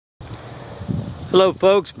Hello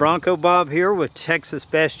folks, Bronco Bob here with Texas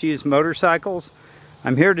Best Used Motorcycles.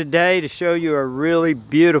 I'm here today to show you a really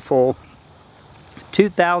beautiful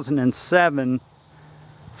 2007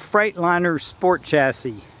 Freightliner sport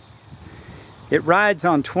chassis. It rides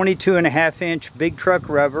on 22.5-inch big truck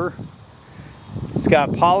rubber. It's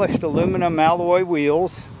got polished aluminum alloy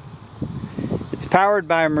wheels. It's powered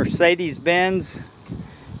by a Mercedes-Benz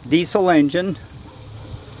diesel engine.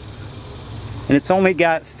 And it's only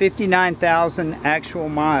got 59,000 actual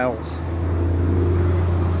miles,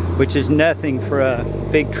 which is nothing for a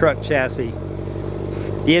big truck chassis.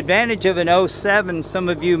 The advantage of an 07, some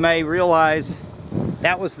of you may realize,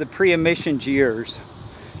 that was the pre-emissions years.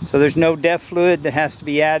 So there's no DEF fluid that has to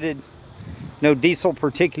be added, no diesel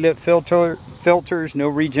particulate filters, no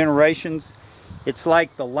regenerations. It's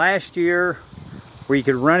like the last year where you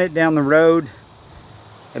could run it down the road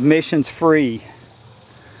emissions free.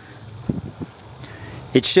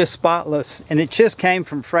 It's just spotless, and it just came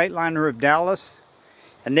from Freightliner of Dallas,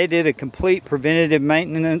 and they did a complete preventative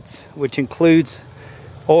maintenance, which includes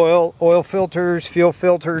oil filters, fuel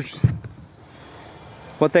filters,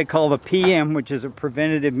 what they call the PM, which is a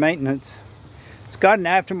preventative maintenance. It's got an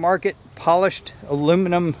aftermarket polished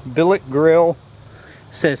aluminum billet grille,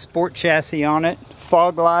 says sport chassis on it,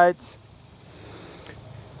 fog lights.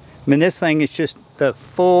 I mean, this thing is just the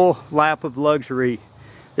full lap of luxury.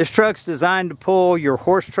 This truck's designed to pull your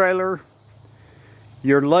horse trailer,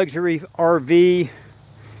 your luxury RV,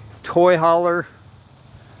 toy hauler,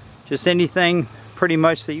 just anything pretty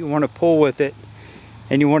much that you want to pull with it,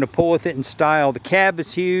 and you want to pull with it in style. The cab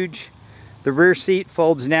is huge. The rear seat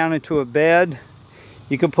folds down into a bed.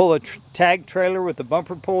 You can pull a tag trailer with a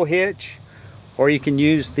bumper pull hitch, or you can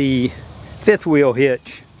use the fifth wheel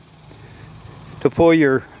hitch to pull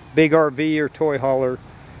your big RV or toy hauler.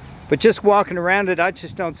 But just walking around it, I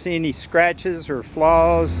just don't see any scratches or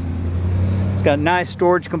flaws. It's got nice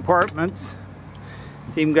storage compartments.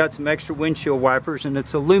 It's even got some extra windshield wipers, and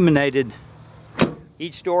it's illuminated.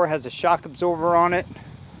 Each door has a shock absorber on it.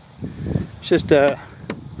 It's just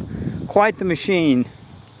quite the machine.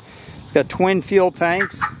 It's got twin fuel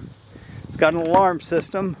tanks. It's got an alarm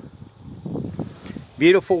system.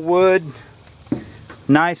 Beautiful wood.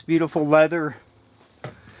 Nice, beautiful leather.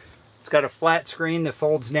 Got a flat screen that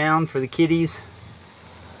folds down for the kiddies.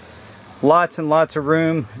 Lots and lots of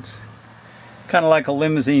room. It's kind of like a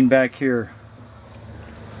limousine back here.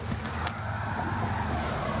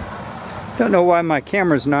 Don't know why my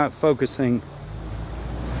camera's not focusing.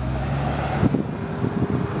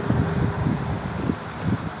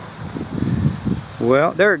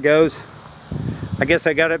 Well, there it goes. I guess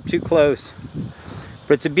I got up too close.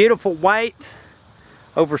 But it's a beautiful white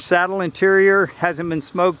over saddle interior, hasn't been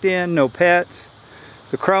smoked in, no pets.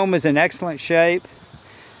 The chrome is in excellent shape.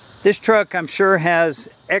 This truck, I'm sure, has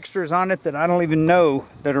extras on it that I don't even know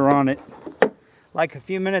that are on it. Like a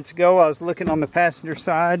few minutes ago, I was looking on the passenger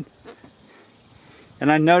side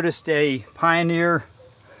and I noticed a Pioneer,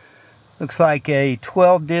 looks like a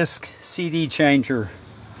 12-disc CD changer.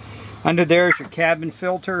 Under there is your cabin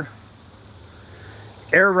filter,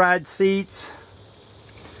 air ride seats.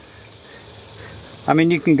 I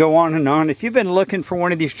mean, you can go on and on. If you've been looking for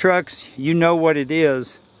one of these trucks, you know what it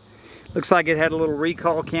is. Looks like it had a little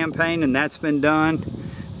recall campaign, and that's been done.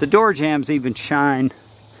 The door jambs even shine.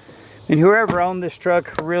 And whoever owned this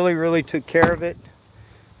truck really took care of it.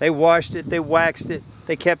 They washed it, they waxed it,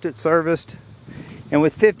 they kept it serviced. And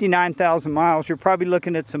with 59,000 miles, you're probably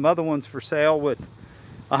looking at some other ones for sale with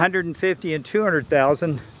 150 and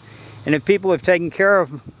 200,000. And if people have taken care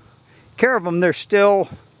of them, they're still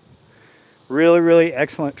really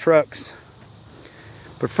excellent trucks.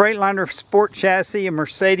 But Freightliner sport chassis, a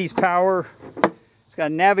Mercedes power. It's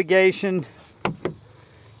got navigation,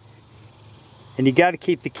 and you got to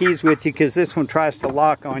keep the keys with you because this one tries to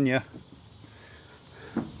lock on you.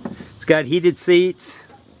 It's got heated seats,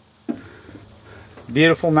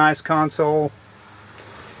 beautiful nice console.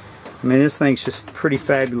 I mean, this thing's just pretty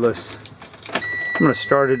fabulous. I'm going to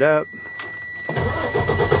start it up.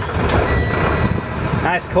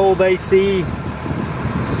 Nice cold AC.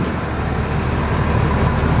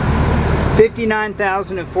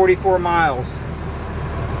 59,044 miles.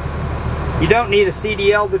 You don't need a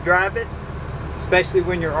CDL to drive it, especially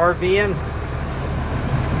when you're RVing.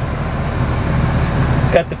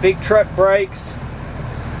 It's got the big truck brakes.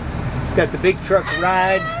 It's got the big truck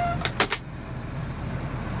ride.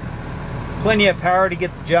 Plenty of power to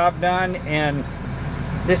get the job done, and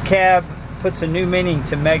this cab puts a new meaning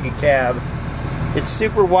to mega cab. It's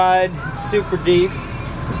super wide, it's super deep,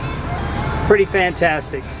 pretty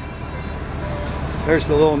fantastic. There's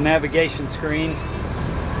the little navigation screen.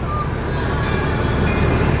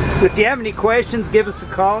 If you have any questions, give us a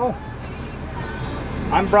call.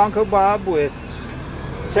 I'm Bronco Bob with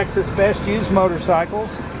Texas Best Used Motorcycles.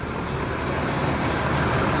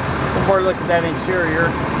 One more look at that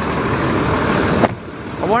interior.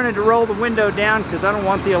 I wanted to roll the window down because I don't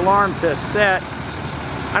want the alarm to set.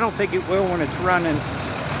 I don't think it will when it's running.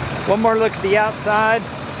 One more look at the outside.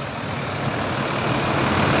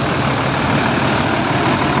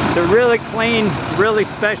 It's a really clean, really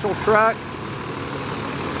special truck.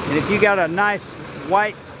 And if you got a nice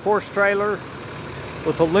white horse trailer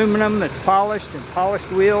with aluminum that's polished and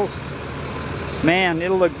polished wheels, man,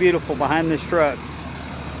 it'll look beautiful behind this truck.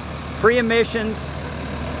 Pre-emissions,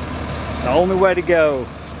 the only way to go.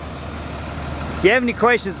 If you have any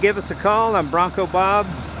questions, give us a call. I'm Bronco Bob,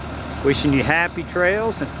 wishing you happy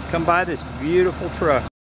trails, and come buy this beautiful truck.